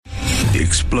The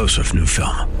explosive new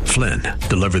film, Flynn,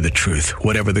 deliver the truth,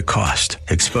 whatever the cost,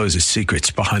 exposes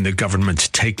secrets behind the government's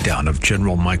takedown of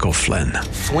General Michael Flynn.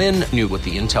 Flynn knew what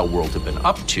the intel world had been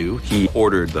up to. He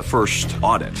ordered the first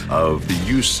audit of the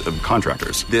use of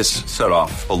contractors. This set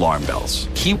off alarm bells.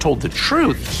 He told the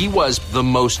truth. He was the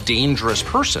most dangerous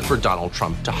person for Donald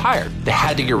Trump to hire. They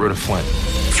had to get rid of Flynn.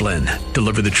 Flynn,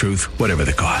 deliver the truth, whatever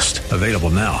the cost. Available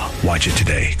now. Watch it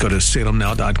today. Go to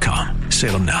salemnow.com.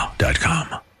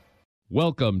 salemnow.com.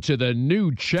 Welcome to the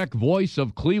new Czech Voice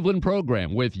of Cleveland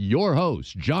program with your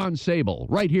host, John Sable,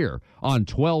 right here on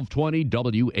 1220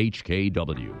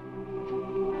 WHKW.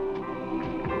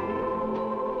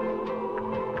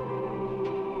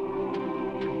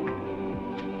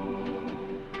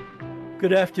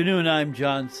 Good afternoon, I'm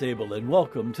John Sable, and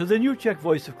welcome to the new Czech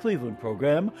Voice of Cleveland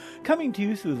program, coming to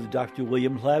you through the Dr.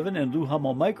 William Hlavin and Lou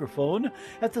Hummel microphone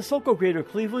at the Sokol Greater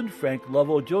Cleveland, Frank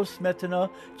Lovo, Joe Smetana,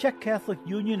 Czech Catholic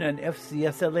Union, and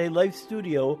FCSLA Life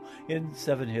Studio in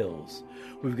Seven Hills.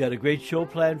 We've got a great show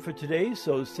planned for today,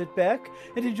 so sit back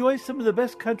and enjoy some of the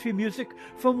best country music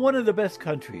from one of the best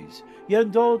countries,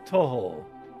 Yendo Toho.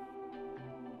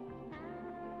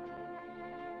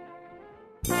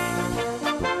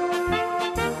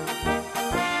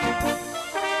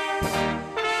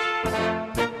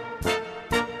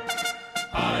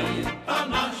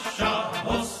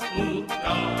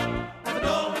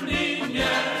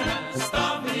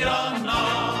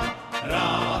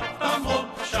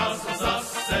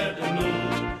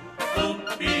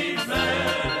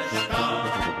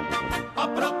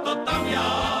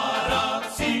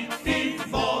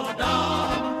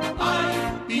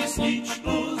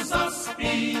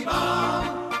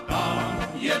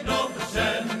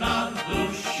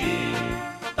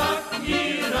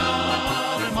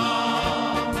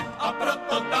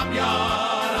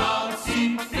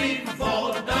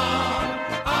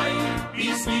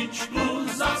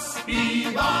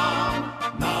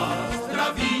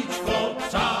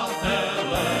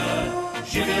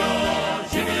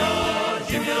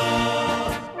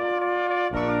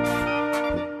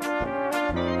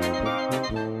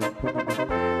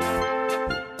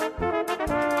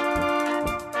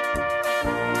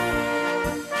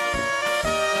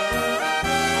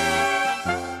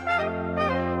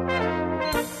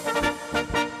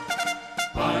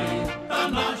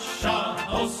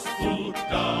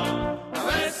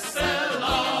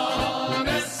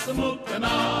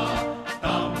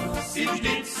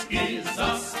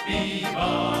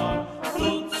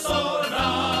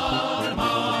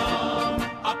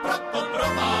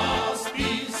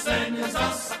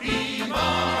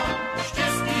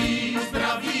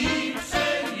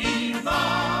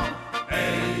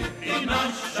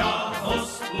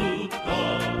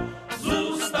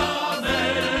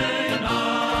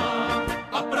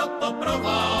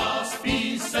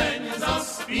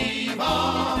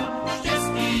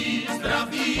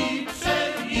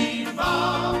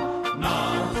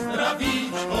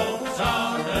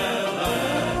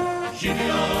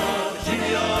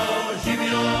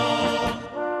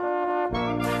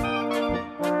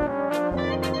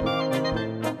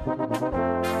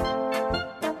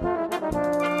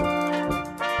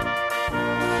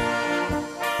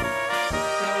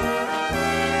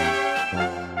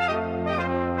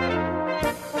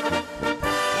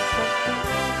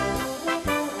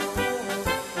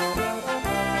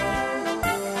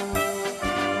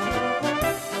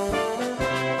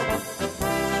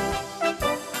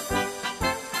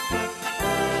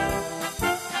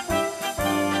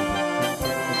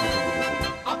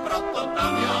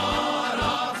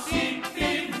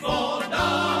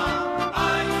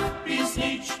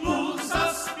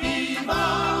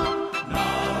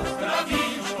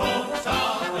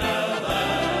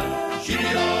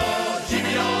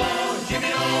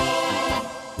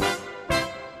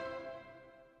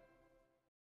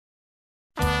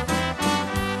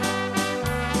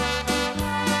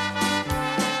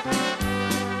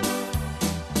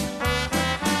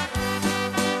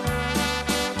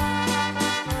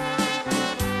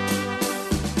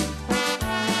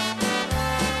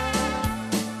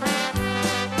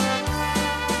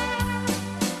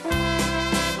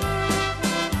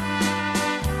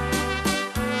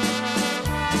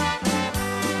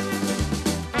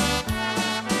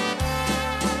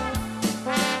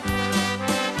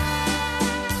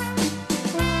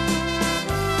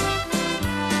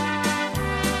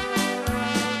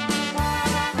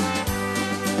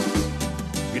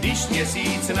 Když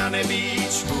měsíc na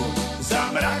nebíčku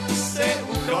za mrak se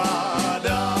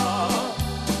ukládá,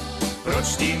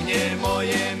 proč ty mě,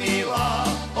 moje milá,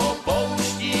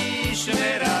 opouštíš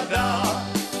nerada?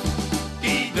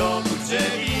 Ty dobře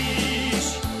víš,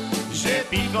 že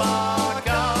pivá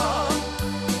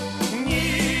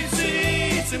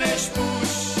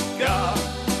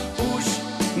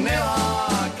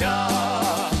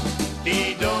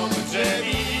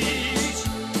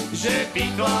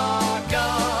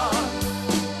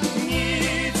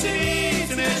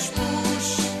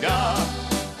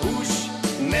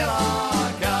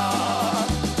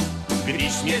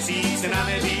měsíc na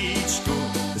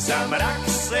nebíčku za mrak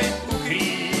se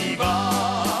ukrývá.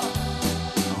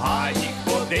 Hájich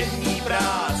po denní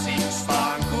práci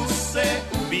spánku se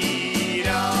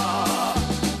ubírá.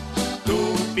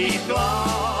 Tu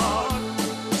pytlák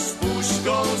s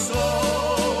puškou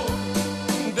svou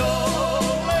do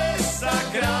lesa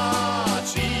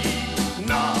kráčí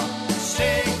na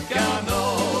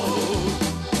čekanou.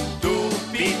 Tu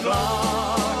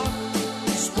pytlák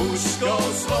s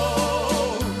puškou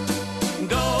svou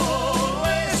do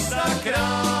lesa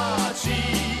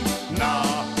kráčí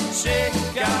na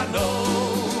čekanou.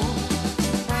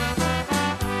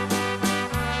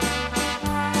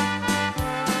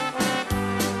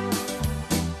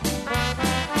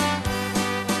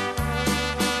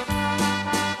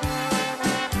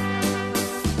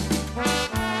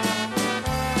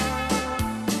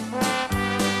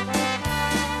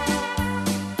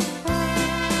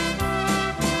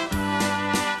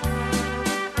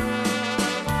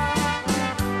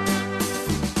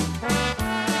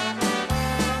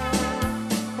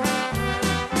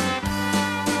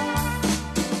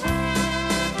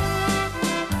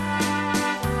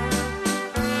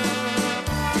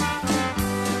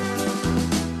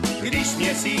 Když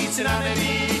měsíc na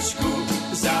nebíčku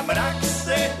za mrak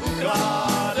se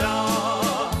ukládá,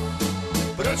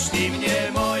 proč ty mě,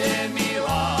 moje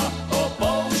milá,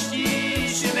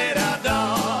 opouštíš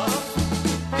nerada?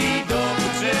 Ty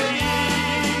dobře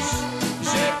víš,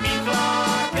 že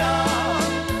pytláka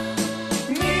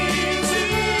nic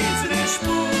víc než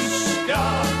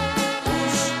puška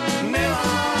už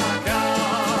neláká.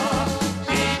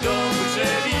 Ty dobře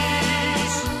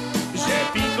víš, že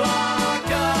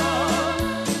pytláka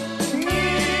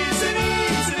nic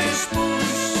víc než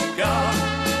puška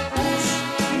už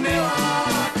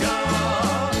neláká.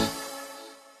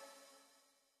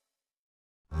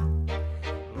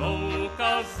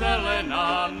 Louka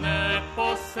zelená,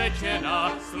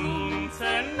 neposečená,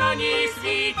 slunce na ní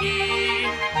svítí.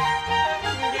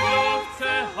 Kdo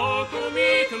chce holku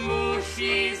mít,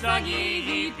 musí za ní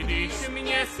jít, když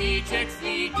měsíček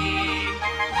svítí.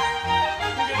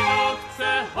 Kdo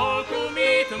chce holku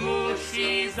mít,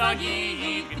 musí za ní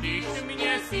jít, když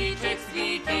měsíček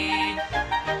svítí.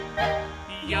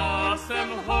 Já jsem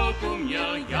holku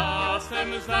měl, já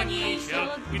jsem za ní šel,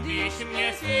 když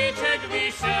měsíček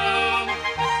vyšel.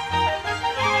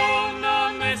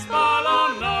 Ona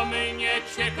nespala, na mě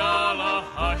čekala,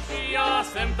 až já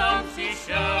jsem tam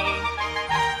přišel.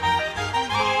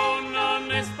 Ona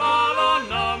nespala,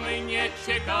 na mě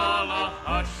čekala,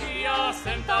 až já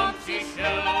jsem tam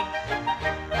přišel.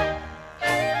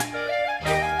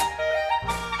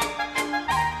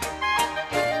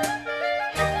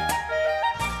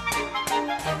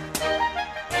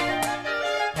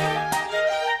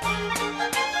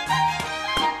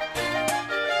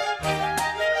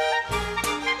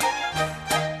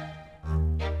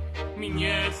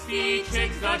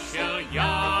 Měsíček zašel,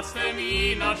 já jsem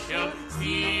ji našel s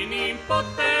jiným pod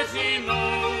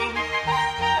peřinou.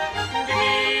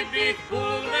 Kdybych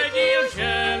půl věděl,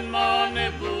 že má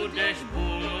nebudeš,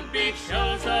 půl bych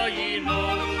šel za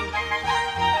jinou.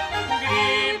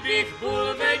 Kdybych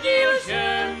půl věděl,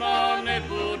 že má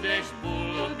nebudeš,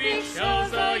 půl bych šel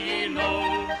za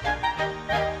jinou.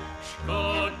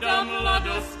 Škoda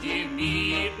mladosti,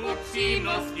 mít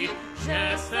upřímnosti,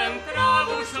 že jsem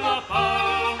trávu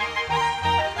šlapal.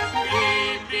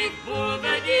 Kdybych půl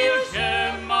věděl,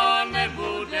 že má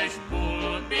nebudeš,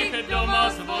 půl bych doma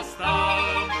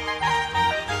zvostal.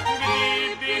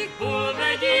 Kdybych půl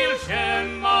věděl, že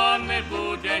má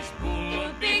nebudeš, půl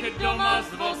bych doma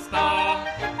zvostal.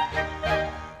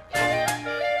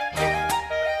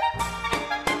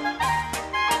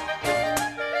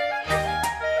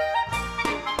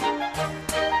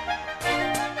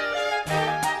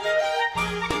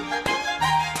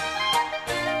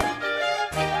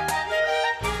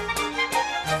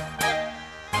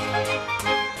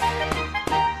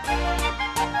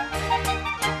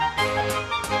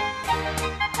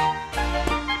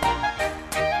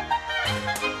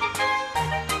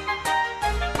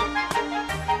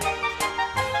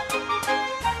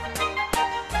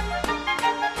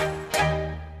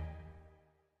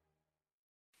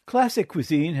 Classic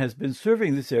Cuisine has been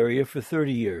serving this area for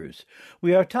 30 years.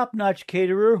 We are a top-notch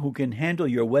caterer who can handle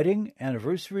your wedding,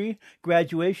 anniversary,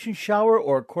 graduation, shower,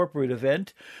 or corporate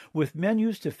event with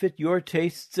menus to fit your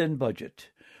tastes and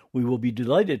budget. We will be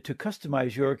delighted to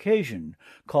customize your occasion.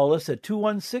 Call us at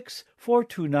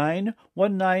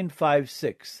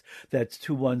 216-429-1956. That's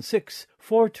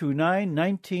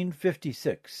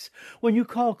 216-429-1956. When you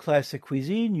call Classic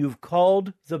Cuisine, you've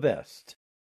called the best.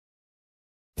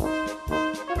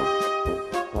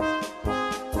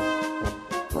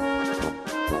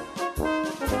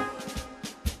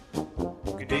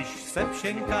 se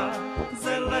pšenka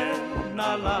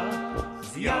zelenala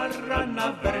z jara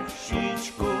na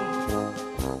vršíčku.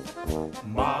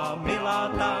 Má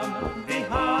milá tam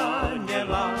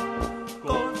vyháněla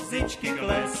kozičky k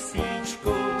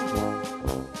lesíčku.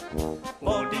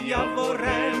 Pod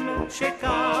javorem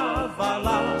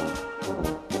čekávala,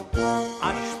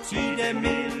 až přijde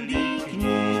milý k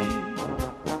ní.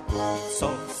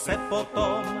 Co se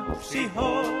potom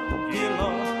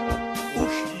přihodilo,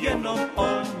 už jenom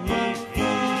oni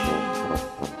ví.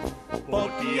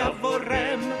 Pod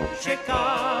javorem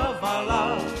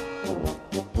čekávala,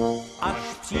 až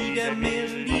přijde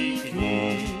milý k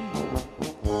ní.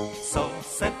 Co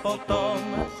se potom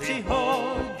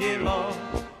přihodilo,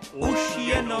 už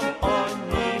jenom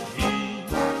oni ví.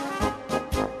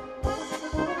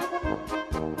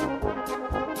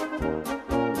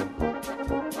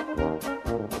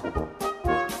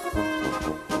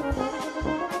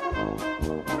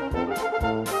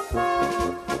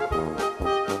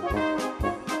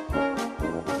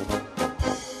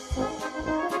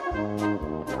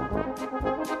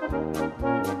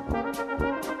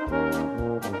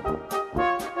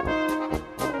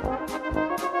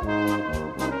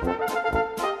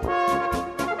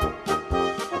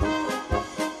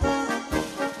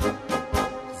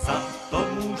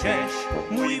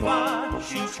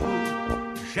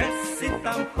 Že si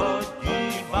tam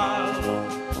chodíval,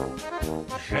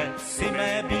 že si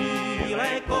mé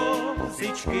bílé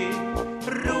kozičky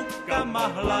rukama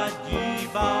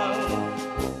hladíval.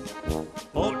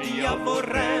 Pod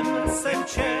javorem jsem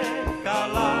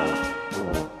čekala,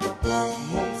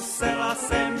 musela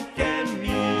jsem tě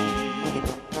mít,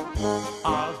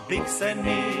 abych se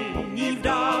nyní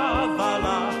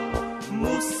vdávala,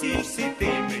 musíš si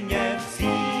ty mě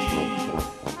vzít.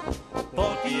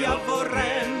 Pod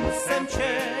javorem jsem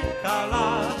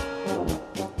čekala,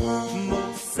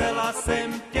 musela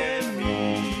jsem tě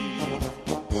mít,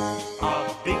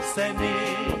 abych se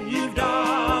nyní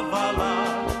vdávala,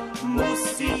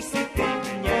 musíš si ty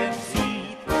mě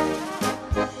vzít.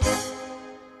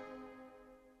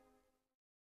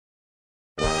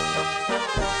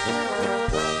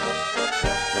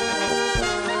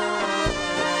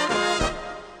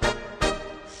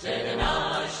 Před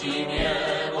naším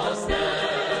je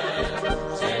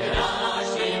Před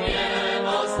naším je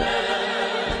mostem,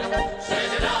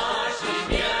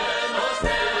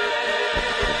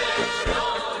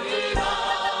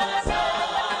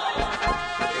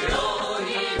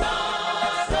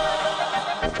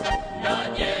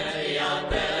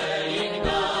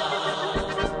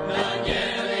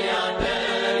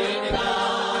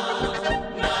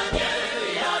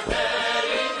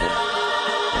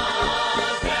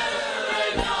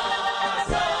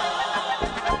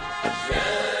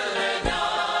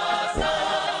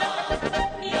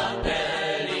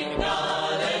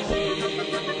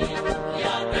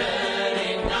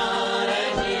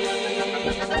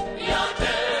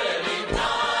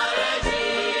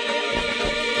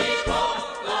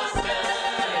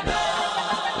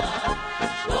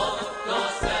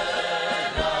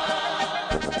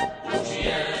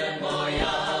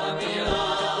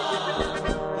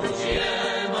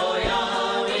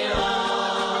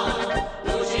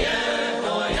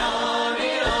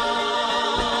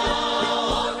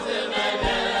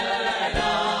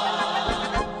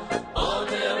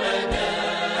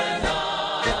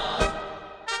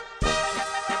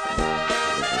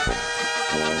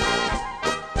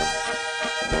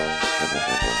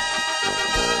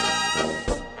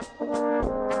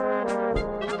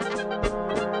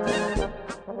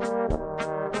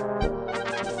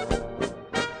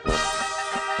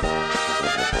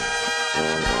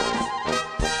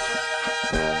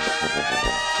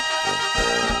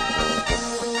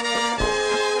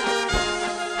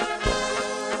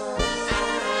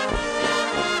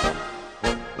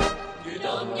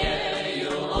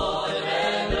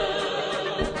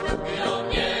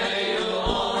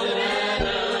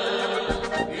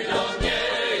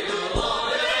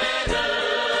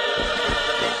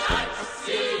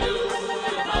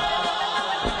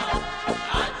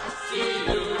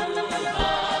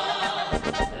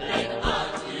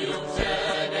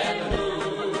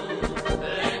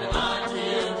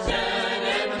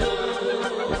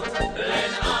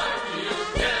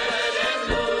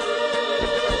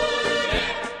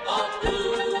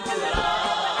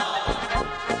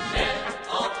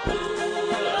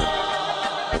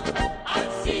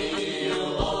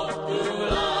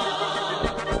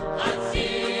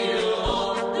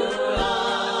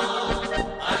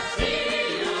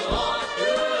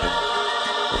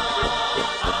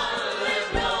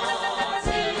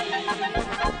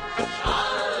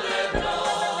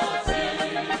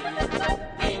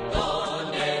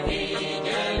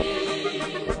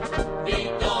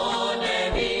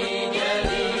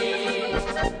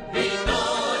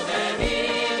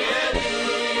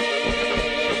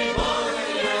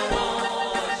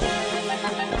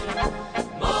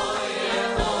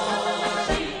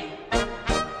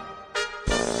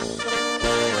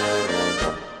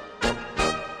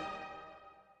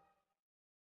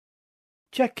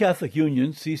 Czech Catholic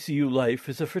Union, CCU Life,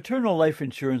 is a fraternal life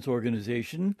insurance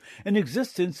organization in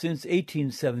existence since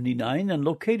 1879 and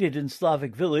located in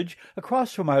Slavic Village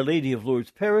across from Our Lady of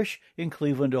Lourdes Parish in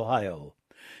Cleveland, Ohio.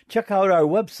 Check out our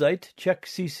website,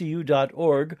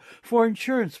 checkccu.org, for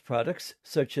insurance products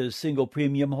such as single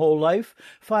premium whole life,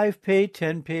 5-pay,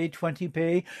 10-pay,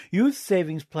 20-pay, youth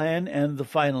savings plan, and the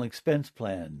final expense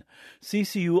plan.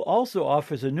 CCU also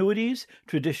offers annuities,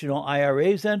 traditional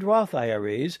IRAs, and Roth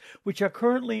IRAs, which are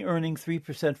currently earning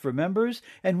 3% for members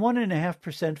and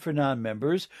 1.5% for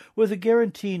non-members, with a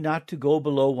guarantee not to go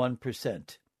below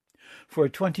 1%. For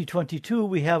 2022,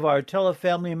 we have our Tell a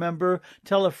Family Member,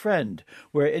 Tell a Friend,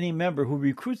 where any member who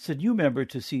recruits a new member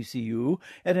to CCU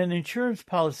and an insurance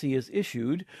policy is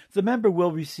issued, the member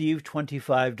will receive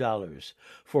 $25.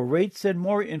 For rates and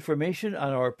more information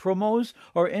on our promos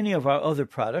or any of our other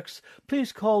products,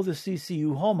 please call the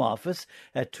CCU Home Office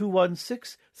at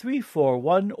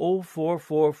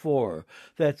 216-341-0444.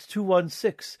 That's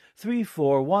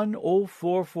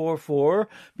 216-341-0444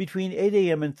 between 8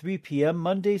 a.m. and 3 p.m.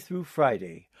 Monday through Friday.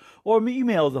 Or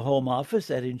email the Home Office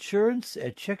at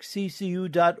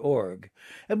insurance@checkccu.org.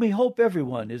 And we hope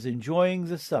everyone is enjoying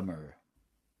the summer.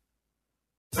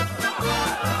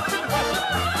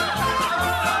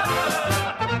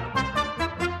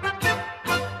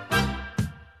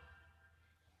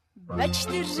 Ve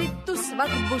 4 tu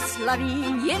svatbu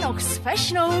slaví Jinoch s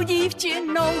fešnou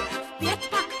dívčinou. V 5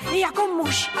 pak jako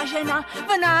muž a žena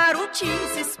v náručí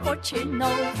si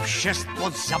spočinou. V 6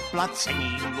 pod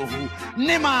zaplacení dluhu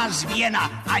nemá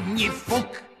zvěna ani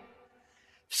fuk.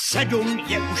 V 7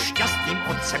 je už šťastným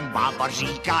otcem, bába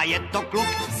říká, je to kluk.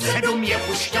 V 7 je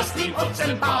už šťastným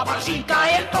otcem, bába říká,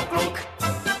 je to kluk.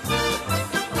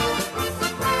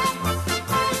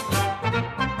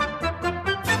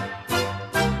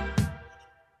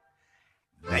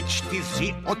 Ve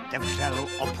 4 otevřel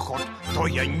obchod, to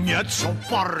je něco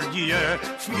pardie.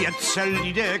 V 5 se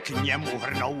lidé k němu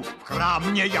hrnou, v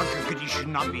krámě jak když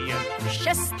nabije. V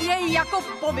 6 je jako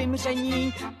po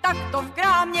vymření, tak to v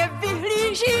krámě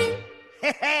vyhlíží.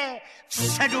 Hehe, v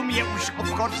 7 je už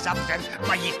obchod zavřen,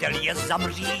 majitel je za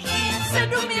mříží. V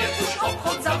 7 je už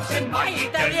obchod zavřen,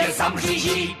 majitel je za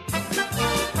mříží.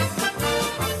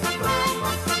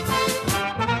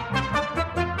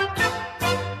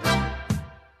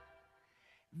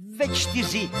 Ve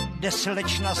 4 jde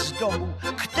slečna z domu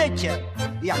k tetě,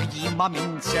 jak jí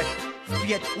mamince. V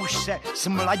 5 už se s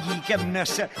mladíkem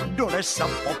nese do lesa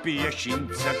po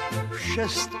pěšince. V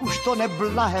 6 už to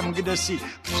neblahem kdesi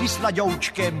při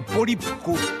sladoučkém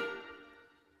polibku.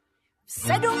 V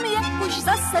 7 je už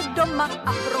zase doma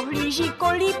a prohlíží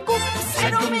kolíbku. V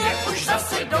 7 je už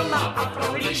zase doma a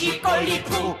prohlíží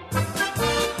kolíbku.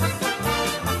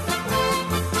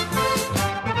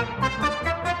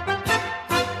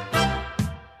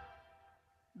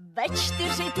 Ve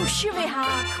 4 tu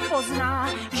švihák pozná,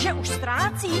 že už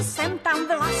ztrácí sem tam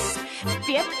vlas. V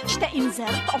 5 čte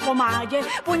insert o pomádě,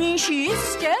 po níž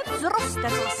jistě vzroste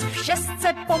vlas. V 6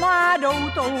 se pomádou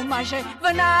tou maže,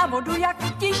 v návodu jak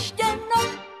tištěno.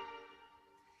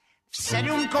 V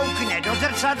 7 koukne do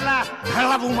zrcadla,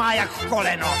 hlavu má jak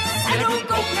koleno. V 7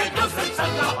 koukne do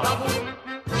zrcadla, hlavu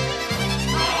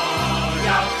má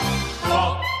jak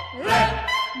koleno.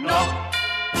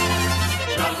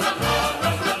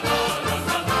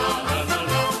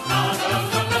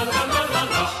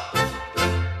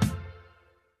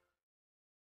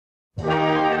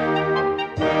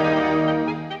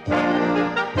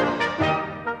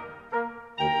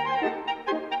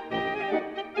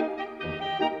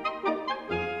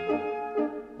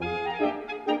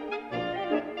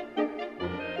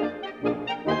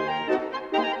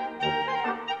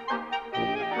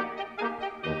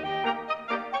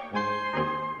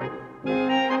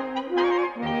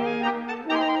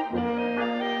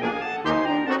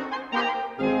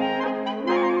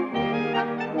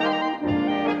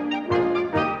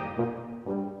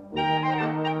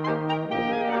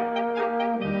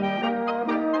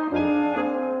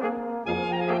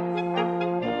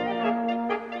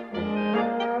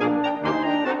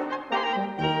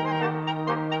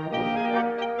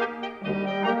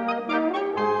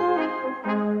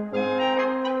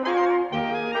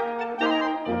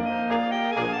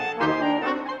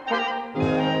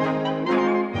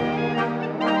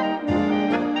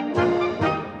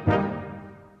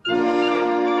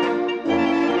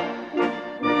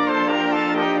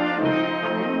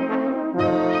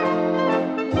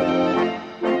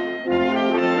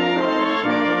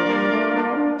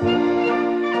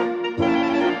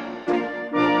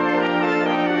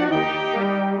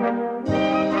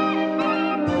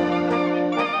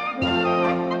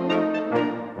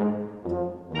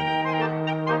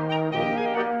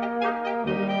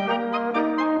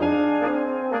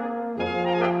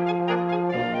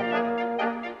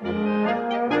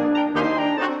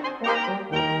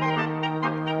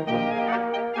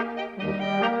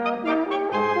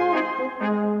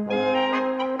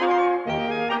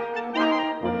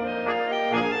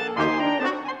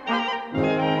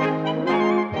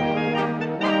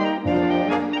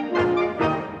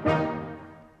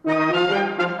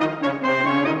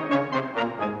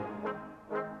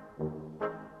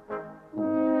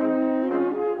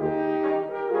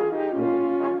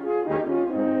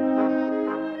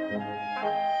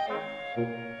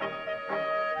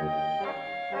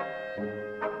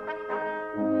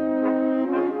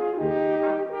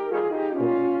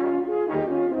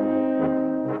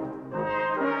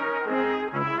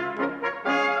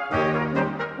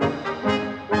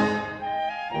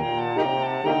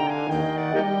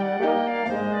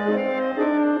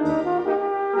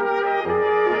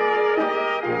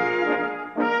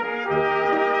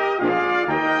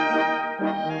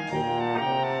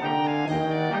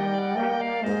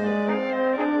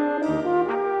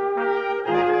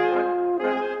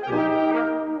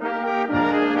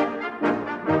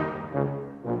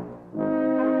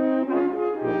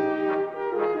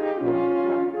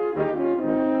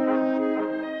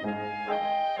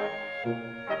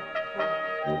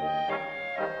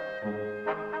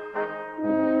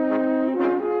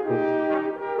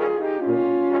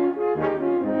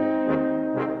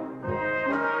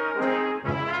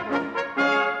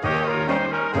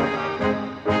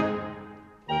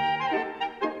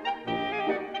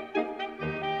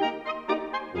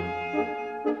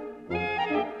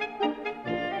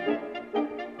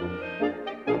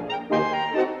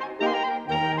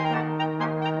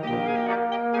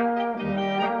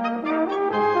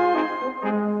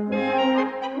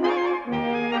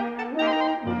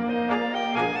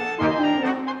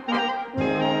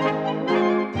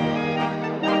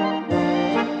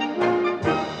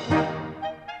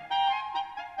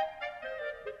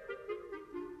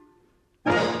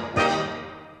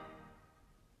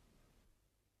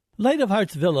 Light of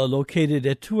Hearts Villa, located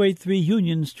at 283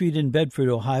 Union Street in Bedford,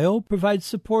 Ohio, provides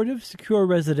supportive, secure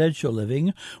residential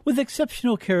living with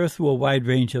exceptional care through a wide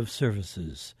range of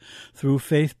services. Through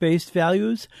faith-based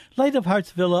values, Light of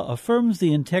Hearts Villa affirms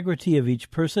the integrity of each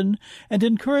person and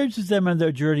encourages them on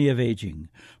their journey of aging.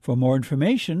 For more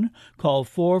information, call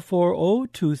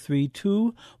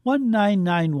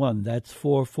 440-232-1991. That's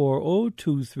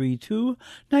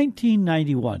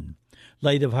 440-232-1991.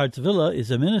 Light of Hearts Villa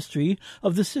is a ministry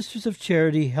of the Sisters of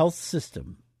Charity Health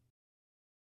System.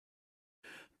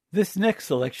 This next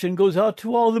selection goes out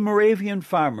to all the Moravian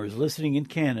farmers listening in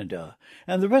Canada,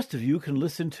 and the rest of you can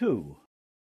listen too.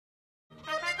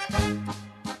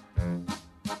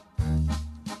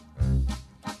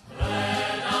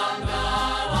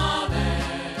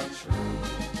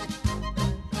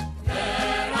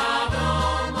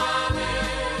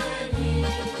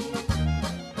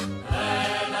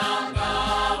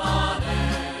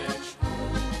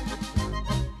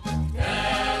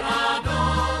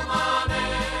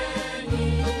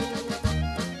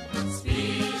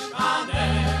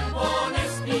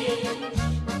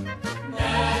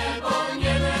 Nebo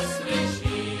nie slyšíš,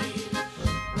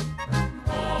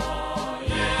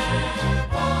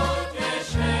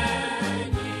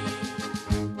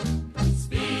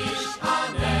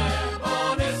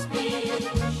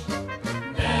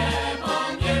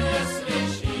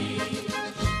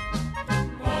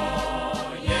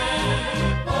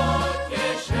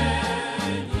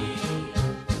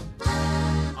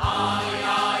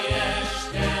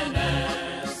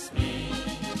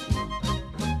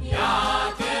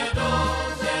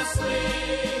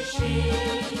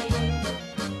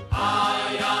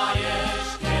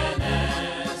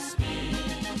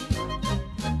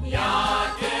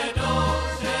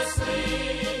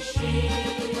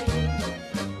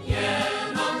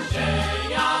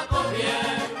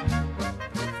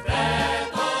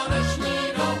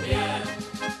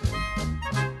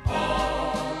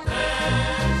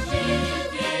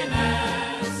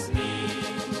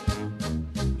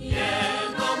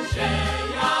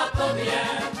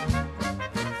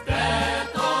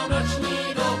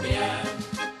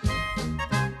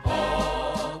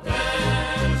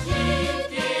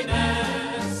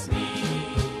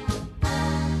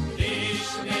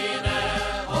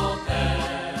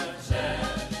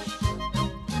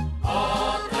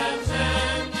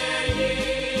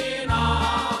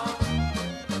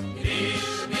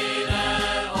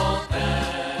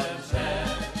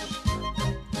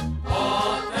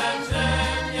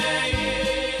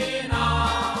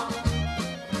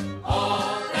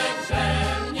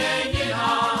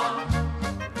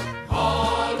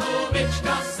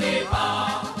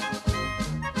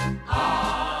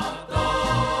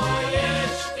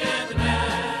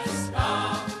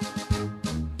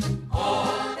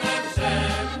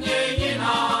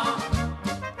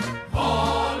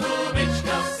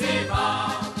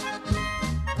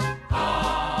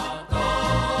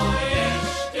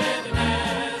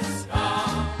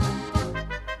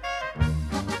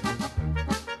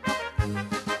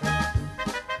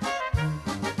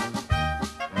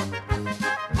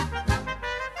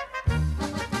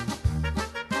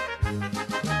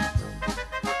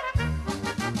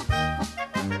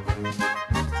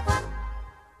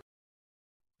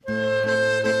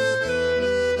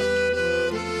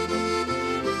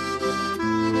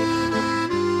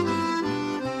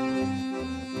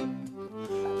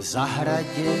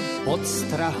 zahradě pod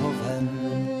Strahovem.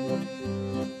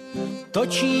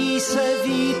 Točí se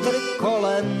vítr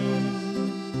kolem,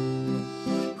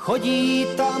 chodí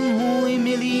tam můj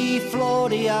milý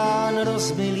Florián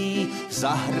rozmilý v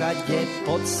zahradě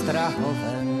pod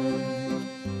Strahovem.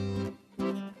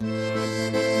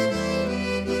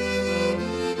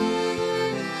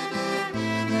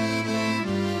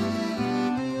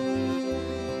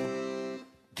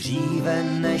 Dříve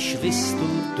než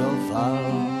vystudoval,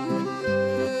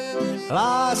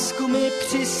 lásku mi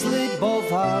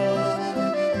přisliboval,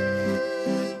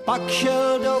 pak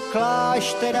šel do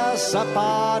kláštera za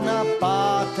pána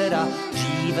pátera,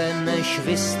 dříve než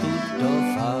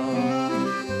vystudoval.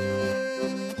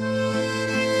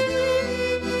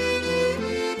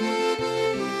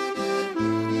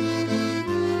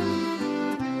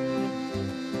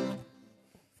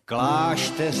 V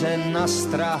klášteře na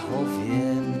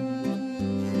Strahově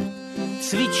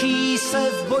cvičí se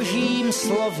v božím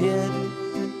slově,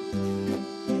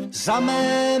 za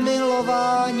mé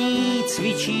milování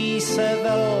cvičí se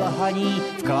ve lhaní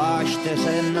v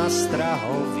klášteře na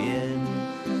Strahově.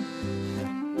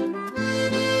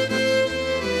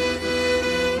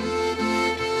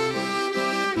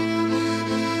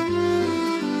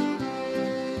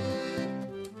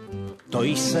 To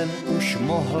jsem už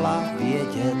mohla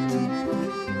vědět,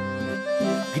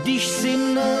 když si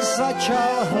mne začal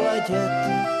hledět.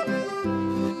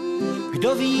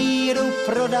 Kdo víru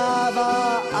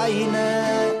prodává a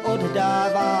jiné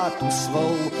oddává, tu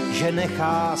svou, že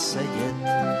nechá sedět.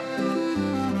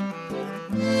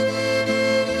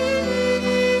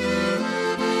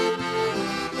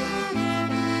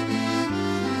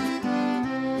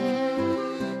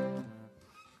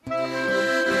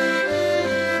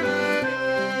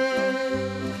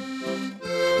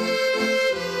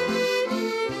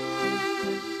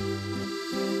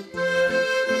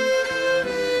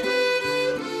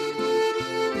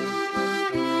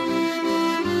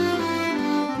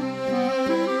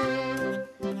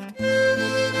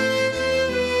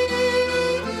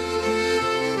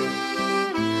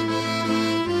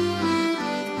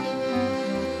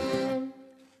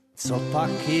 Co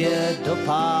pak je do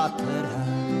pátera,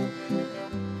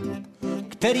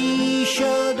 který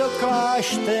šel do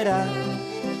kláštera,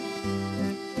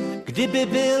 kdyby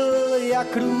byl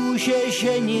jak růže,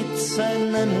 ženit se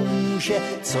nemůže,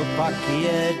 co pak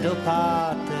je do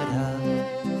pátera.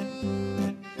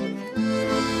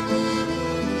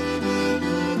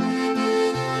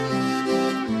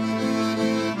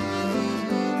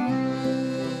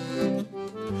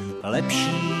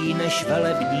 Lepší než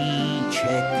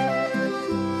velebníček,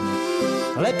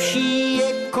 lepší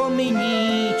je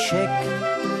kominíček,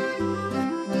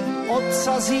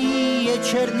 odsazí je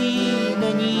černý,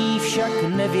 není však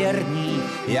nevěrný,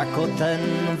 jako ten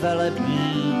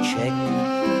velebníček.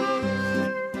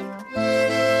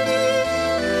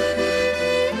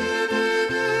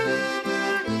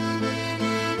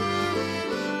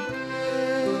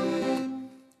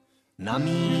 Na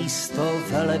místo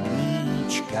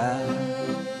velebníčka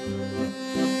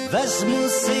vezmu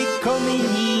si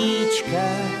kominíčka,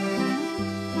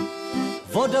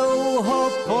 vodou ho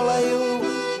poleju,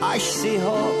 až si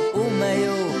ho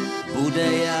umeju,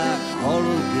 bude jak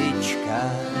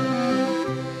holubička.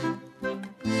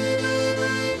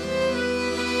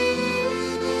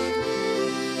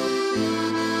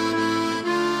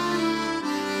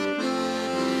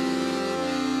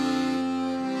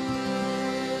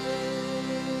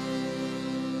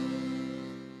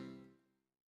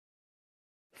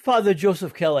 Father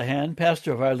Joseph Callahan,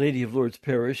 pastor of Our Lady of Lourdes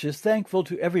Parish, is thankful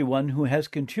to everyone who has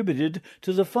contributed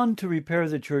to the fund to repair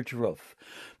the church roof.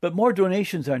 But more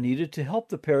donations are needed to help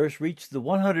the parish reach the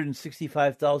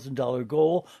 $165,000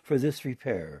 goal for this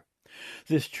repair.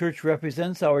 This church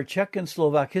represents our Czech and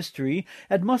Slovak history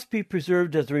and must be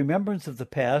preserved as a remembrance of the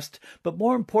past, but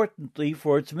more importantly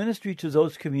for its ministry to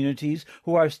those communities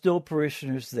who are still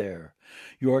parishioners there.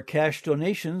 Your cash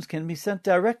donations can be sent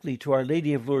directly to Our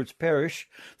Lady of Lourdes Parish,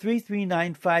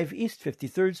 3395 East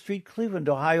 53rd Street, Cleveland,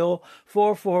 Ohio,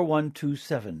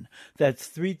 44127. That's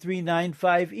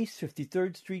 3395 East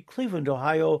 53rd Street, Cleveland,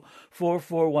 Ohio,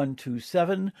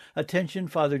 44127. Attention,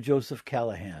 Father Joseph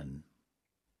Callahan.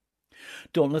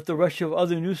 Don't let the rush of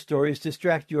other news stories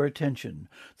distract your attention.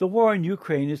 The war in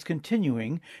Ukraine is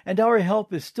continuing, and our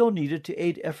help is still needed to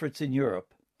aid efforts in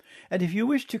Europe. And if you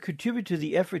wish to contribute to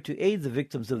the effort to aid the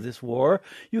victims of this war,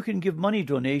 you can give money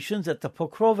donations at the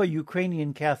Pokrova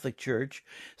Ukrainian Catholic Church,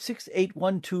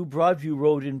 6812 Broadview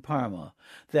Road in Parma.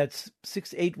 That's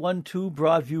 6812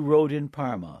 Broadview Road in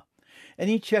Parma.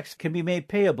 Any checks can be made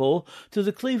payable to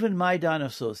the Cleveland Maidan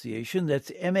Association,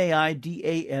 that's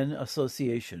M-A-I-D-A-N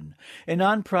Association, a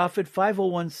nonprofit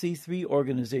 501c3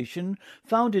 organization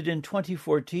founded in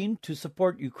 2014 to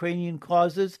support Ukrainian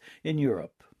causes in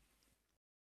Europe.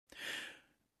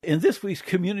 In this week's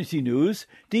community news,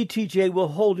 DTJ will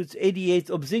hold its 88th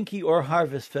Obzinki or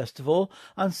Harvest Festival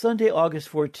on Sunday, August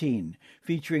 14,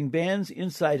 featuring bands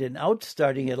inside and out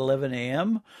starting at 11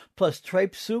 a.m., plus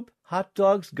tripe soup, hot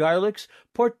dogs, garlics,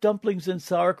 pork dumplings and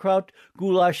sauerkraut,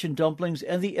 goulash and dumplings,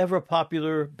 and the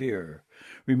ever-popular beer.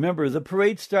 Remember, the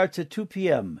parade starts at 2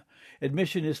 p.m.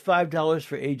 Admission is $5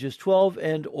 for ages 12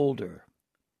 and older.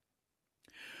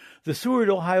 The Seward,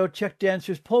 Ohio Czech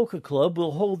Dancers Polka Club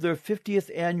will hold their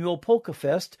 50th annual Polka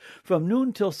Fest from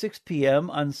noon till 6 p.m.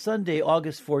 on Sunday,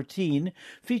 August 14,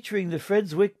 featuring the Fred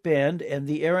Zwick Band and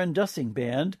the Aaron Dussing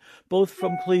Band, both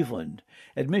from Cleveland.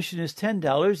 Admission is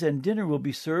 $10 and dinner will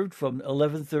be served from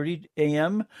 11:30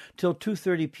 a.m. till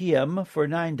 2:30 p.m. for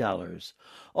 $9.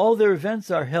 All their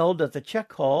events are held at the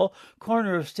Czech Hall,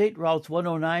 corner of State Routes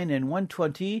 109 and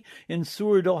 120 in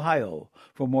Seward, Ohio.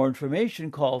 For more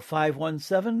information, call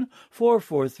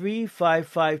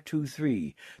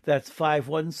 517-443-5523. That's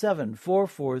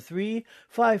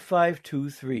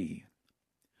 517-443-5523.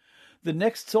 The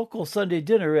next Sokol Sunday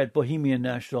dinner at Bohemian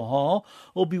National Hall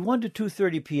will be 1 to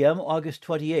 2:30 p.m. August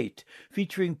 28,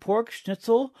 featuring pork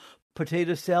schnitzel,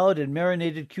 potato salad, and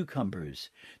marinated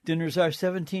cucumbers. Dinners are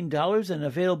 $17 and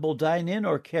available dine-in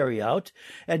or carry-out,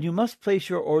 and you must place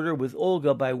your order with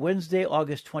Olga by Wednesday,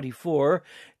 August 24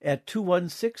 at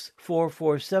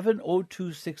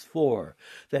 216-447-0264.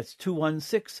 That's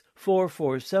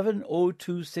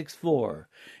 216-447-0264.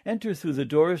 Enter through the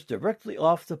doors directly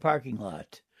off the parking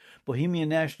lot. Bohemian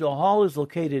National Hall is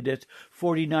located at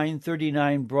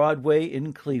 4939 Broadway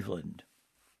in Cleveland.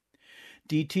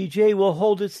 DTJ will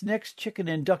hold its next chicken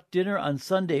and duck dinner on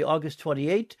Sunday, August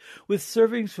 28, with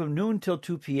servings from noon till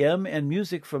 2 p.m. and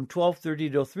music from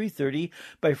 12:30 to 3:30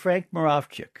 by Frank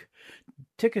Moravchik.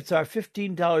 Tickets are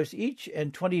 $15 each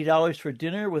and $20 for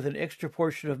dinner with an extra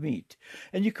portion of meat.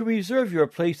 And you can reserve your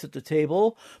place at the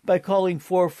table by calling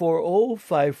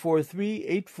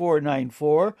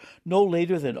 440-543-8494 no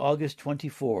later than August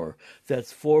 24.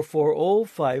 That's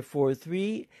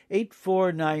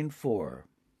 440-543-8494.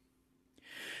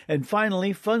 And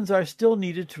finally, funds are still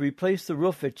needed to replace the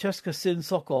roof at Česká Syn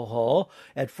Sokol Hall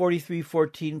at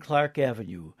 4314 Clark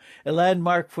Avenue, a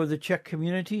landmark for the Czech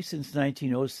community since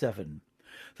 1907.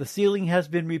 The ceiling has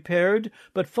been repaired,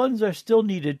 but funds are still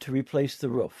needed to replace the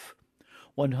roof.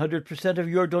 100% of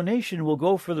your donation will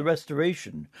go for the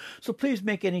restoration, so please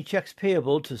make any checks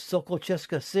payable to Sokol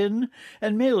Česká Syn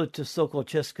and mail it to Sokol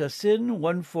Česká Syn,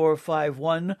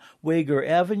 1451 Wager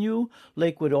Avenue,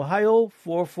 Lakewood, Ohio,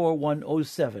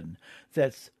 44107.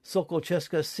 That's Sokol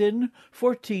Česká Syn,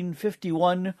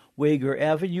 1451 Wager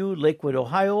Avenue, Lakewood,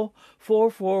 Ohio,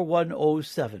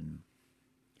 44107.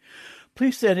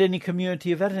 Please send any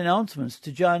community event announcements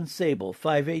to John Sable,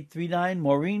 5839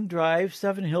 Maureen Drive,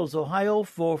 Seven Hills, Ohio,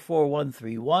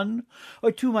 44131,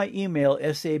 or to my email,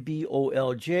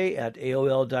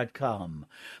 sabolj@aol.com.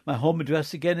 My home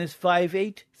address again is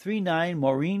 5839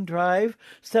 Maureen Drive,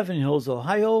 Seven Hills,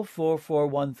 Ohio,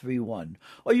 44131,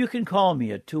 or you can call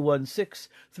me at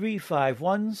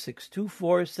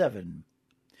 216-351-6247.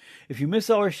 If you miss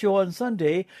our show on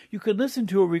Sunday, you can listen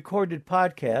to a recorded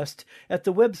podcast at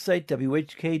the website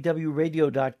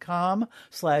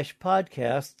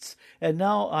whkwradio.com/podcasts and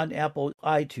now on Apple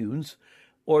iTunes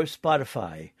or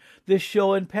Spotify. This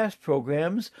show and past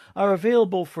programs are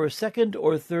available for a second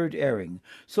or third airing,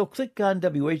 so click on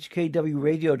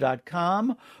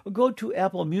whkwradio.com or go to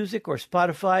Apple Music or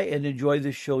Spotify and enjoy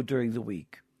the show during the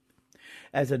week.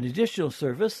 As an additional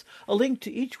service, a link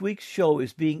to each week's show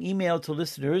is being emailed to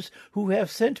listeners who have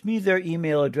sent me their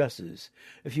email addresses.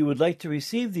 If you would like to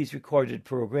receive these recorded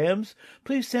programs,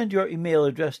 please send your email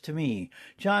address to me,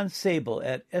 John Sable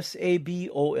at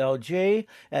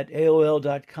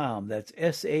sabolj@aol.com. That's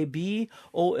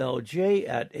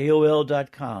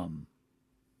sabolj@aol.com.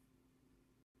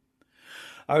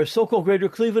 Our Sokol Greater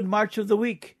Cleveland March of the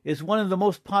Week is one of the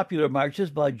most popular marches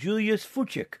by Julius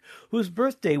Fuchik, whose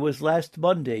birthday was last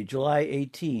Monday, July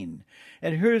 18.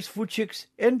 And here's Fuchik's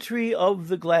Entry of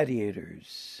the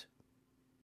Gladiators.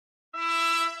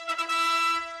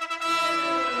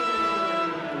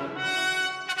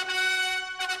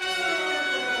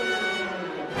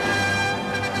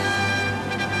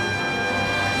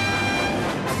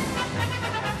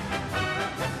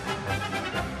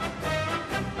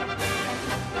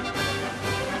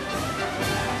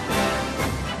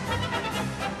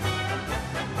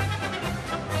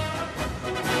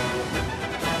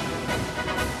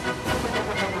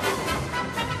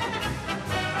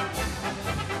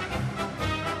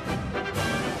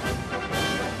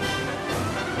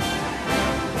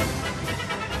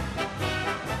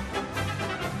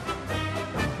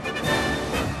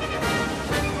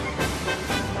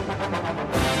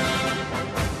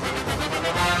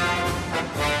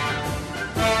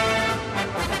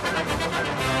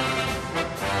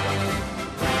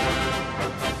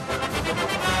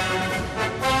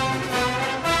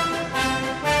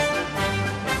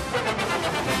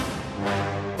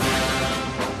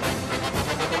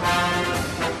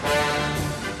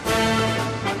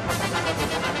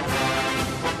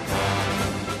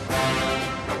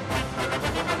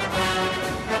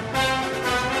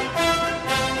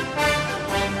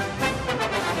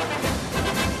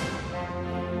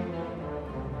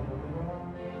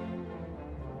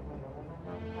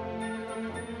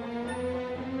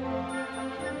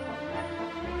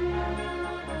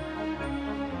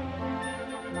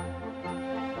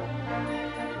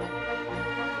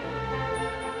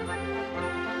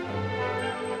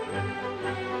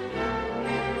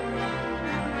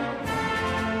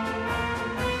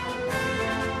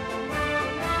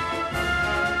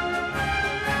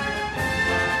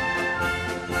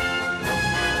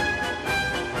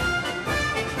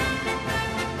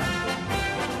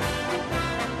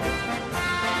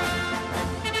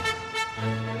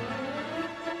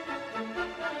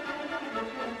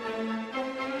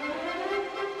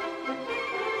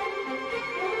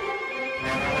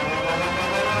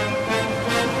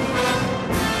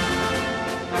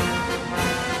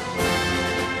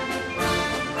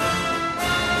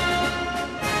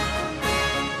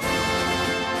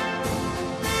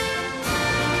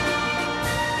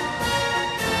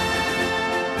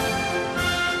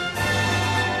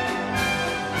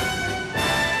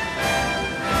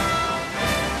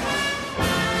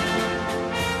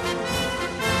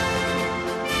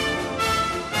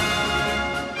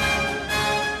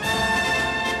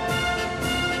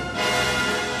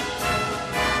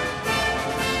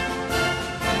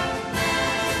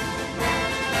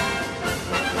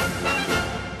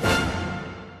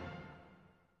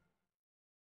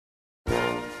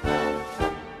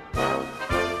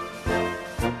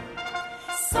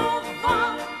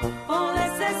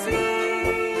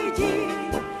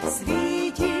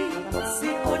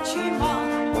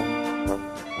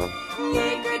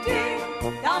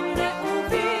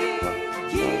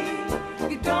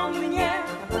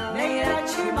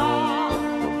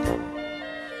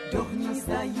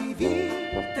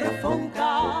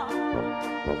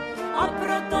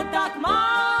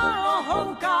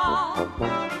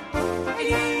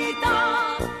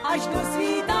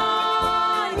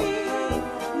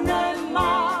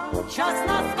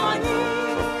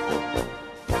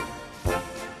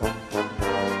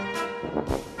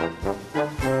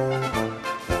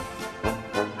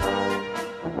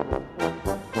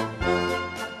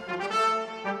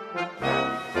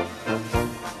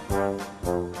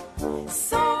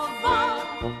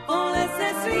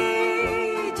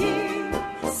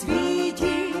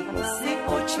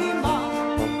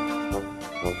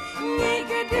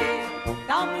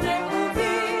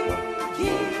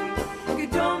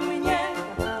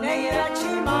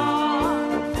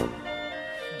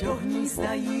 do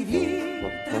hnízda jí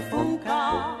vítr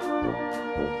fouká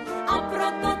a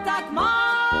proto tak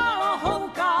málo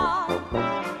houká.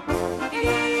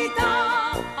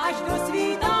 Lítá až do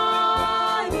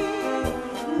svítání,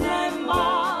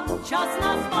 nemá čas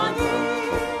na spaní.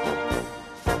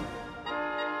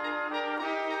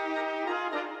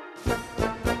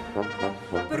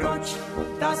 Proč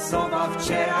ta sova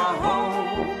včera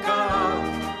houkala?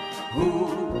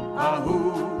 A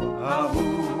hů.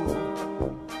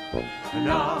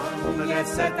 Na mne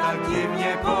se tak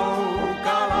divně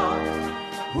koukala.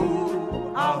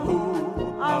 A hů.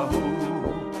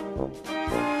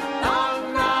 Ta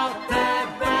na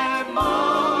tebe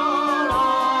má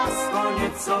lásko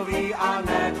něco ví a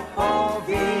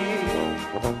nepoví.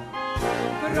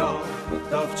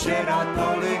 Proto včera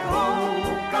tolik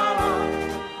houkala.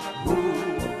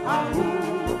 A hů.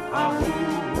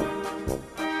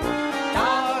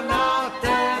 Ta na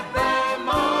tebe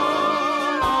má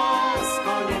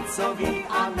lásko něco ví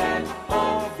a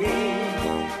nepoví.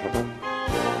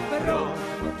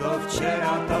 Proto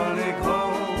včera tolik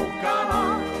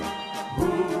houkala.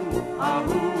 A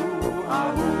hů.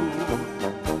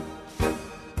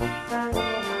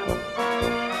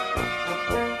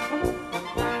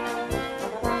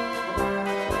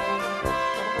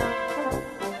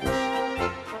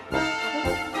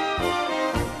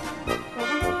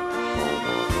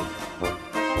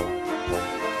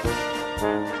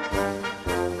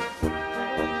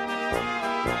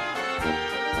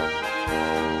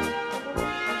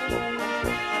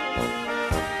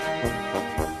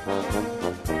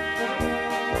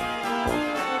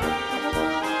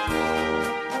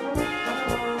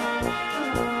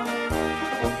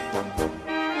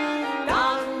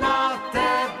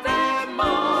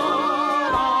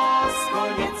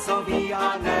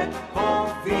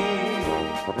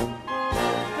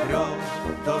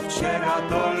 Včera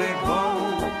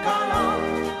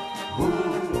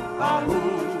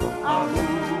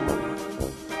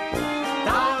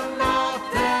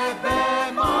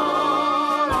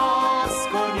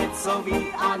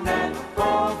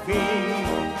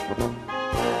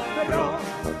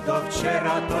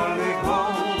tolik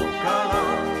houkala,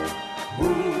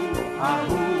 a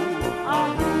hů.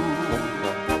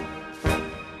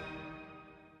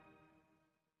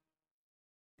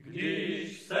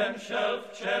 Když jsem šel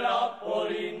včera po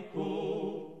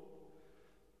linku,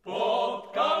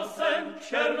 potkal jsem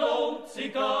černou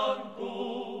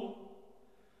cikánku.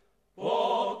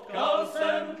 Potkal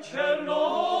jsem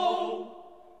černou,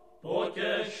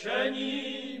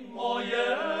 potěšení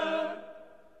moje.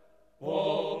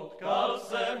 Potkal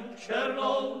jsem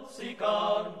černou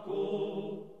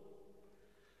cikánku.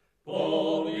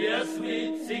 Pověz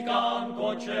mi,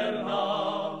 cikánko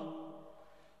černá,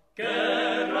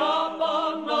 která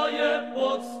panna je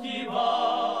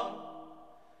poctivá,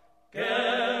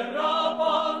 která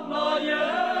panna je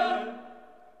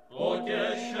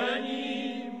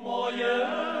potěšení moje,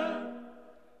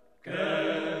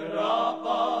 která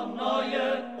panna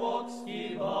je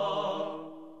poctivá.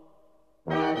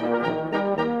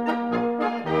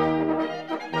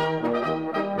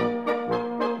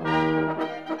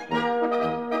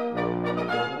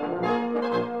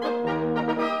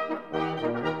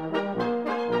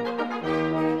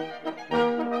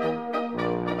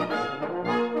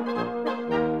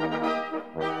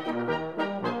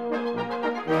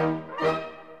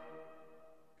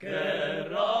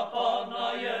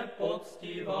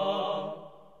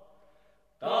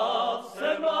 Ta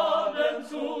se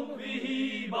mládencům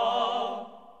vyhýbá,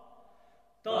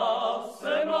 ta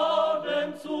se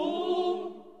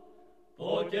mládencům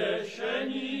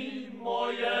potěšení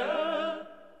moje,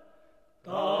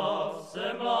 ta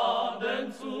se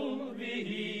mládencům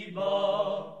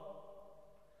vyhýbá,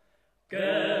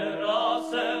 která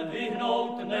se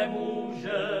vyhnout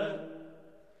nemůže,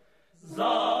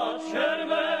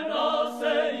 začervená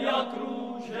se jak růže.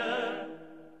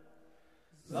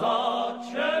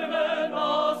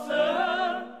 Začervená se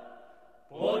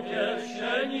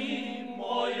potěšení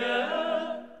moje,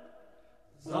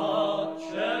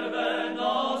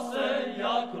 začervená se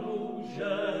jak růže.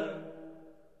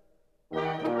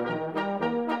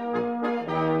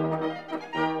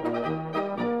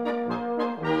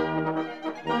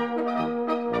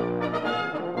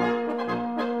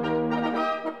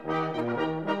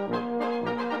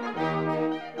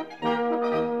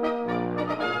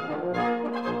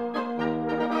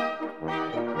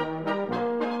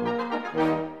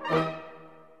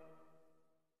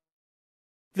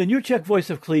 The New Czech Voice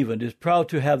of Cleveland is proud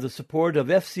to have the support of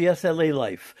FCS LA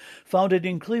Life, founded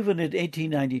in Cleveland in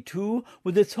 1892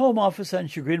 with its home office on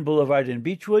Chagrin Boulevard in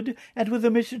Beechwood, and with a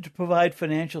mission to provide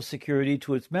financial security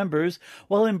to its members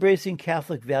while embracing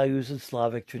Catholic values and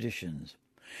Slavic traditions.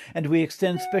 And we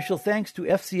extend special thanks to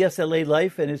FCS LA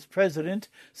Life and its president,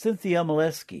 Cynthia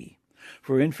Molesky.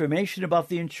 For information about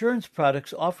the insurance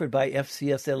products offered by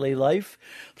FCS LA Life,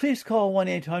 please call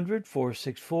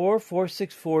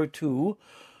 1-800-464-4642.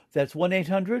 That's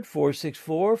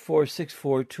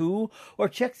 1-800-464-4642, or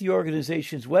check the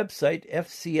organization's website,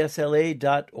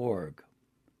 fcsla.org.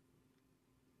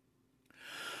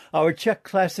 Our Czech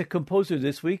classic composer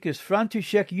this week is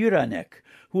František Juranek,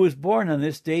 who was born on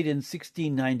this date in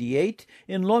 1698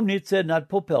 in Lomnice nad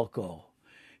Popelkou.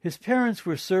 His parents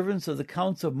were servants of the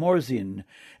Counts of Morzin,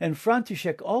 and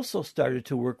František also started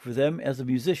to work for them as a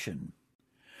musician.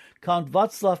 Count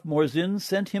Václav Morzin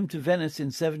sent him to Venice in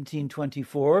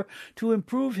 1724 to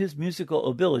improve his musical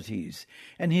abilities,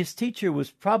 and his teacher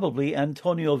was probably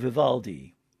Antonio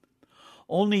Vivaldi.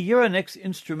 Only Juranek's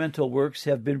instrumental works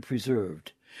have been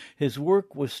preserved. His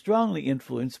work was strongly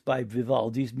influenced by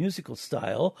Vivaldi's musical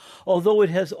style, although it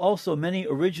has also many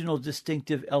original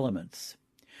distinctive elements.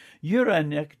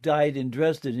 Juranek died in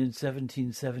Dresden in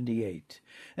 1778,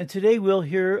 and today we'll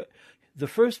hear the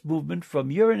first movement from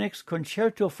Juranek's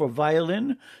Concerto for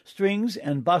Violin, Strings,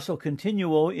 and Basso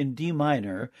Continuo in D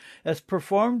minor, as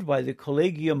performed by the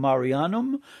Collegium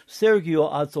Marianum,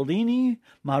 Sergio Azzolini,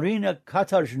 Marina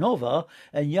Katarznova,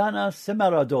 and Jana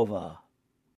Semaradova.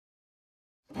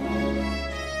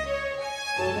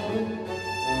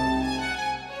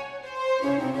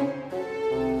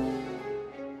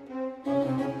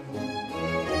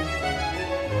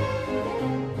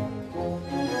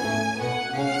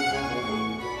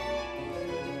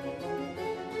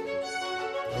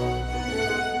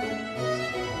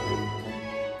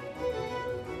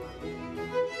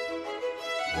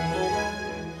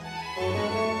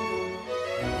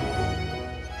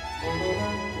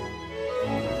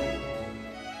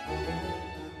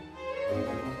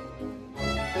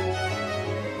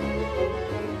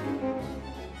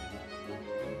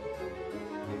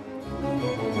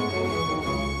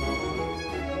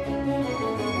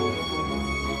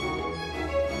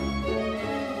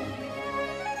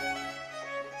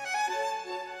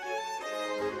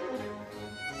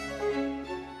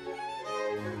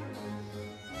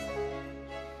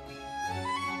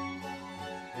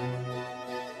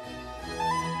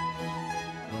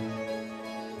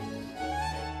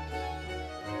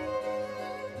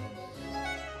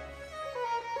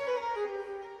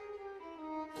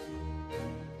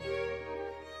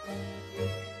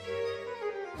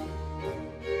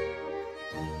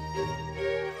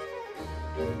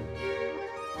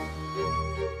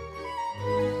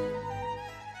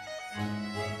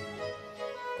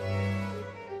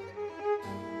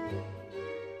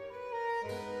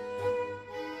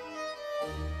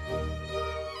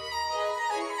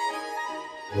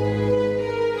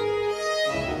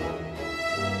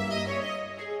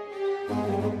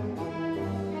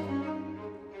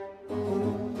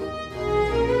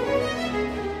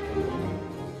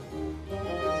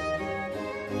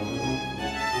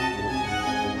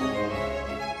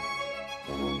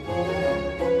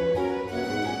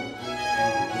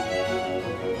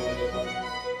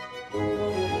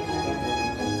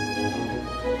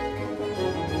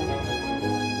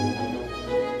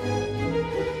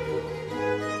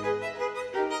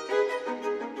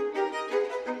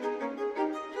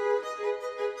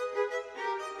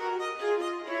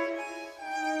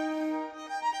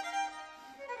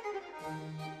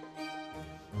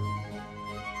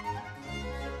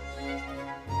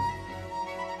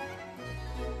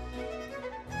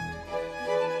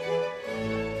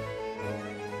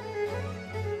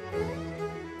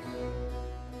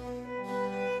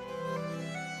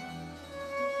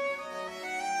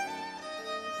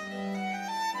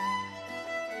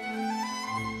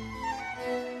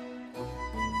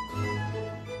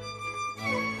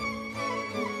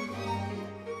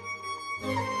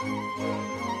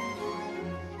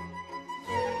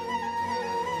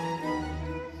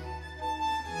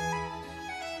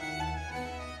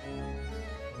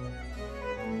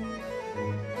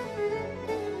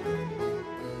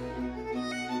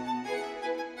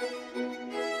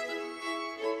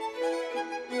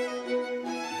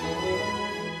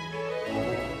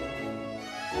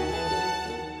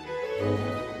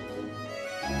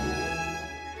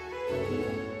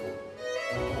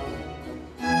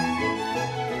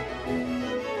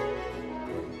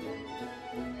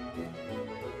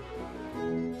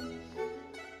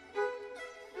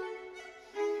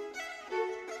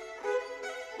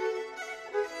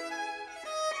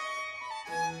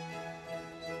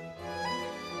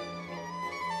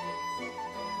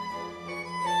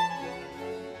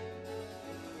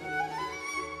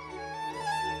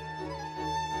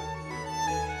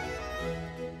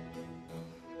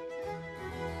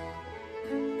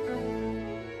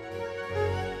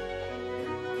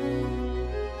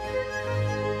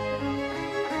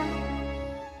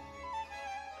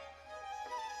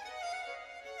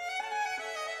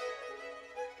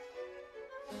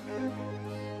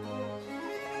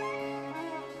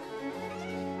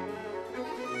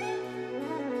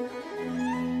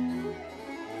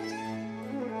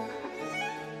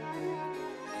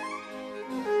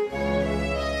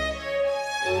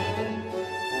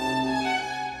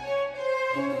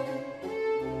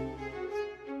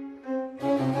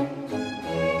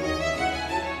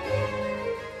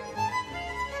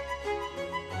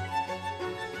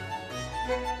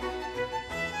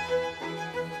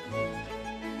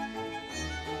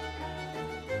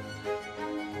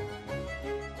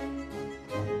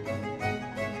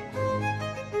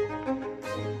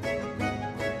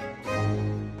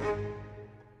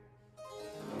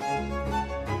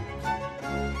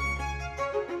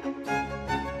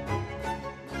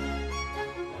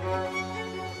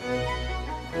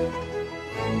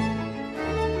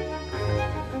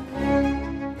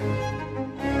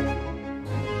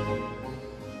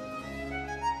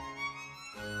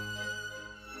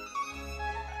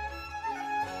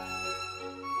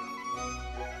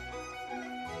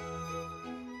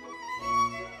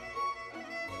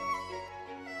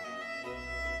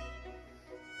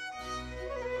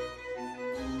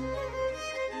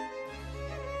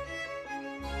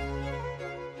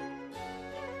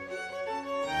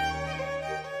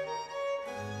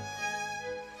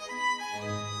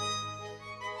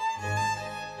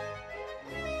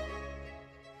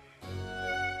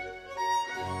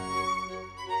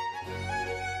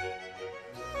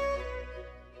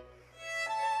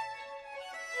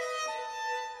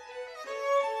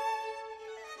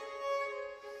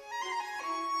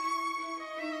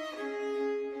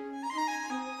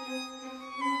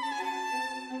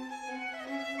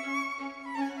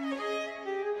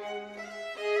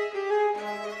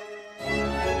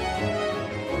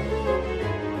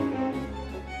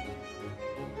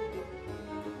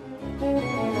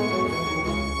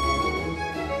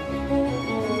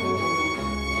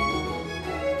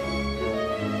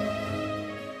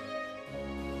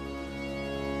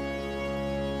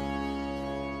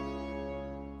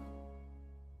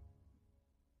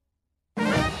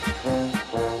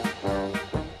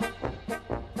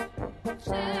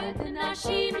 Před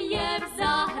naším je v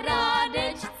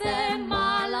zahrádečce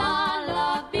malá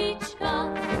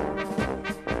lavička.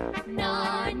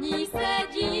 Na ní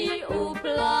sedí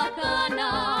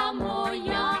uplakaná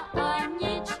moja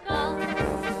Anička.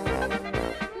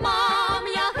 Mám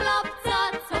já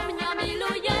chlapca, co mě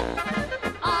miluje,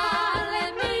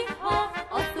 ale mi ho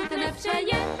osud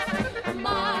nepřeje.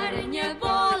 Marně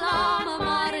volám,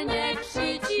 marně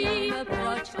křičím,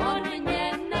 proč on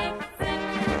mě nechce.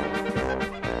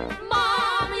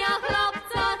 Mám já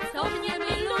chlapca, co mě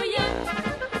miluje,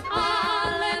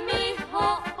 ale mi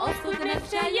ho osud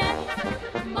nepřeje.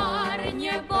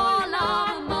 Marně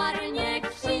volám, marně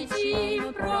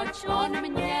křičím, proč on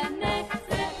mě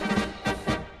nechce.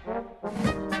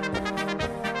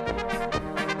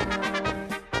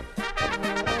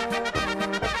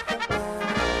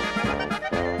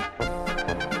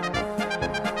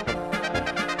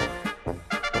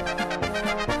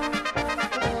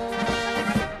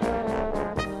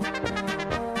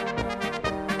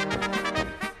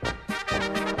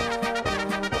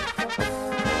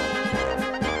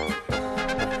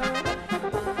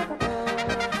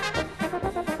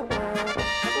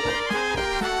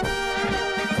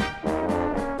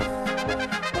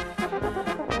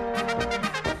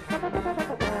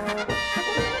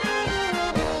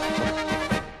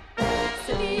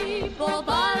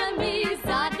 Sliboval mi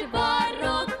za 2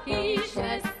 roky,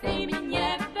 že si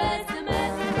mě vezme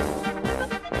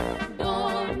do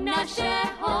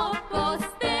našeho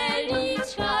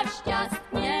kostelíčka,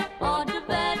 šťastně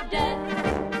odvede.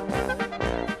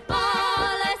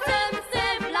 Ale jsem se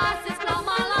v lásce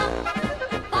zklamala,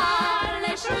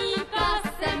 falešníka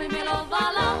jsem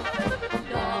milovala,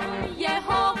 do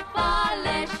jeho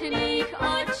falešných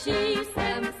očí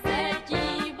jsem se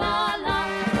dívala.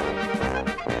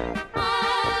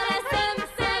 Ale jsem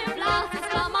se v lásce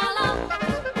zklamala,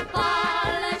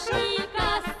 falešníka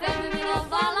jsem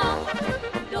milovala,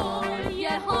 do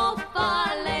jeho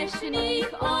falešných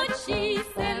očí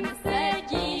jsem se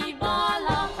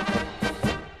dívala.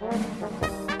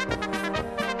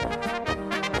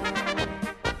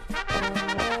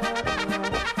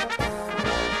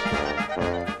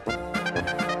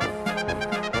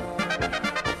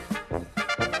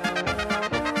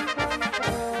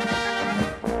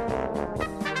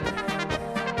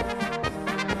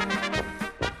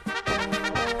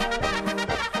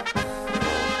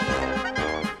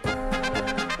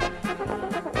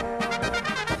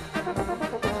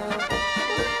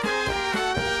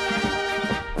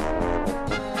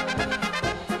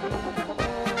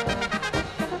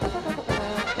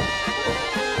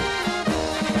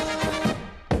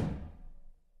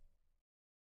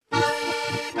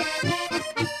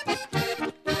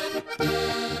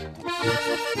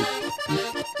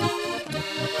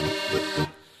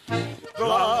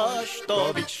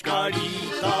 Vlaštovička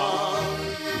lítá,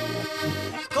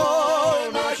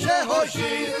 kol našeho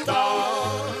žita,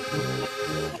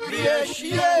 běž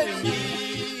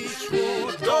Jeníčku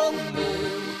domů,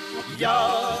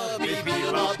 já by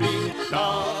byla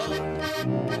bytá.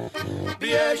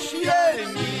 Běž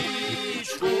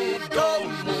Jeníčku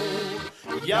domů,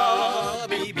 já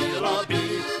by byla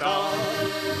bytá.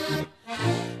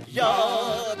 Já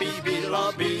by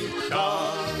byla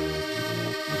bytá.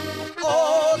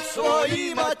 Od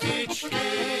svojí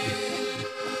matičky,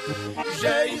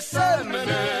 že jsem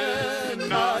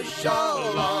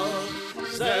nenažala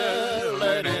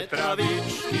zelené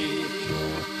travičky,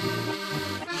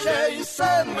 že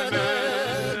jsem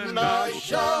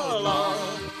nenažala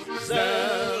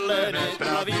zelené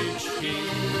travičky.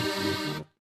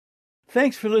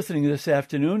 Thanks for listening this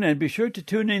afternoon, and be sure to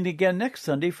tune in again next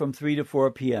Sunday from 3 to 4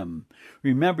 p.m.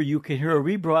 Remember, you can hear a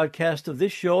rebroadcast of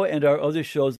this show and our other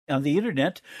shows on the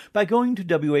Internet by going to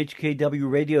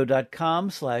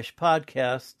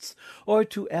whkwradio.com/podcasts or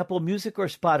to Apple Music or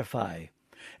Spotify.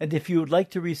 And if you would like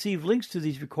to receive links to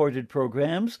these recorded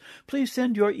programs, please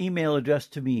send your email address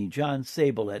to me, John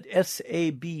Sabol, at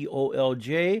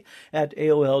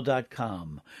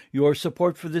sabolj@aol.com. Your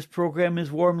support for this program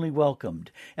is warmly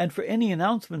welcomed. And for any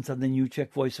announcements on the New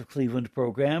Czech Voice of Cleveland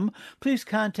program, please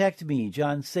contact me,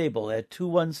 John Sabol, at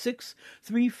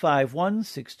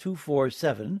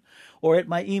 216-351-6247, or at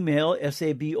my email,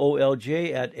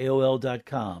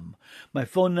 sabolj@aol.com. My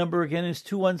phone number again is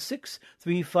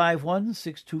 216-351-6247.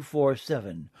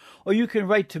 580-586-6247. Or you can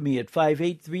write to me at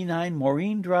 5839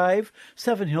 Maureen Drive,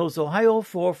 Seven Hills, Ohio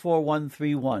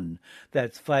 44131.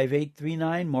 That's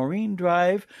 5839 Maureen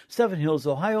Drive, Seven Hills,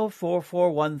 Ohio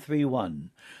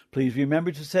 44131. Please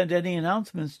remember to send any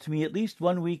announcements to me at least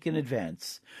 1 week in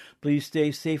advance. Please stay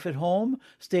safe at home,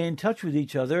 stay in touch with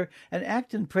each other, and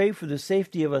act and pray for the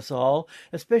safety of us all,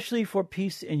 especially for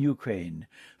peace in Ukraine.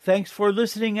 Thanks for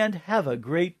listening and have a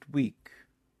great week.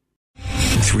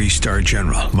 3-star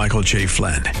General Michael J.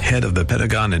 Flynn, head of the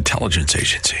Pentagon Intelligence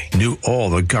Agency, knew all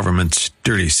the government's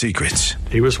dirty secrets.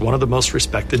 He was one of the most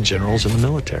respected generals in the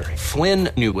military. Flynn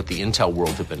knew what the intel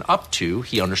world had been up to.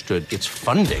 He understood its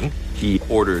funding. He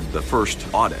ordered the first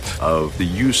audit of the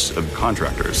use of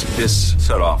contractors. This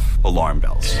set off alarm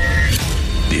bells.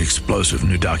 The explosive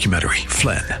new documentary,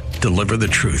 Flynn, Deliver the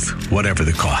Truth, Whatever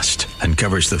the Cost,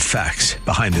 uncovers the facts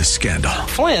behind this scandal.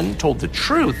 Flynn told the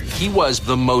truth. He was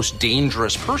the most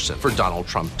dangerous person for Donald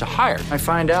Trump to hire. I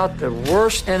find out the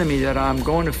worst enemy that I'm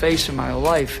going to face in my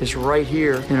life is right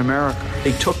here in America.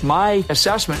 They took my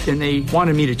assessment and they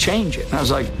wanted me to change it. And I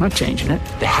was like, I'm not changing it.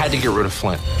 They had to get rid of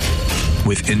Flynn.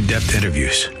 With in-depth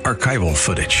interviews, archival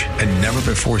footage, and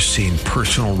never-before-seen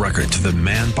personal records of the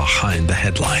man behind the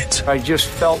headlines. I just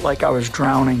felt like I was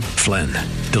drowning. Flynn,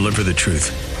 Deliver the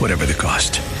Truth, Whatever the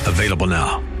Cost. Available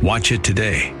now. Watch it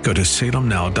today. Go to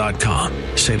salemnow.com.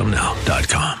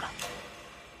 salemnow.com.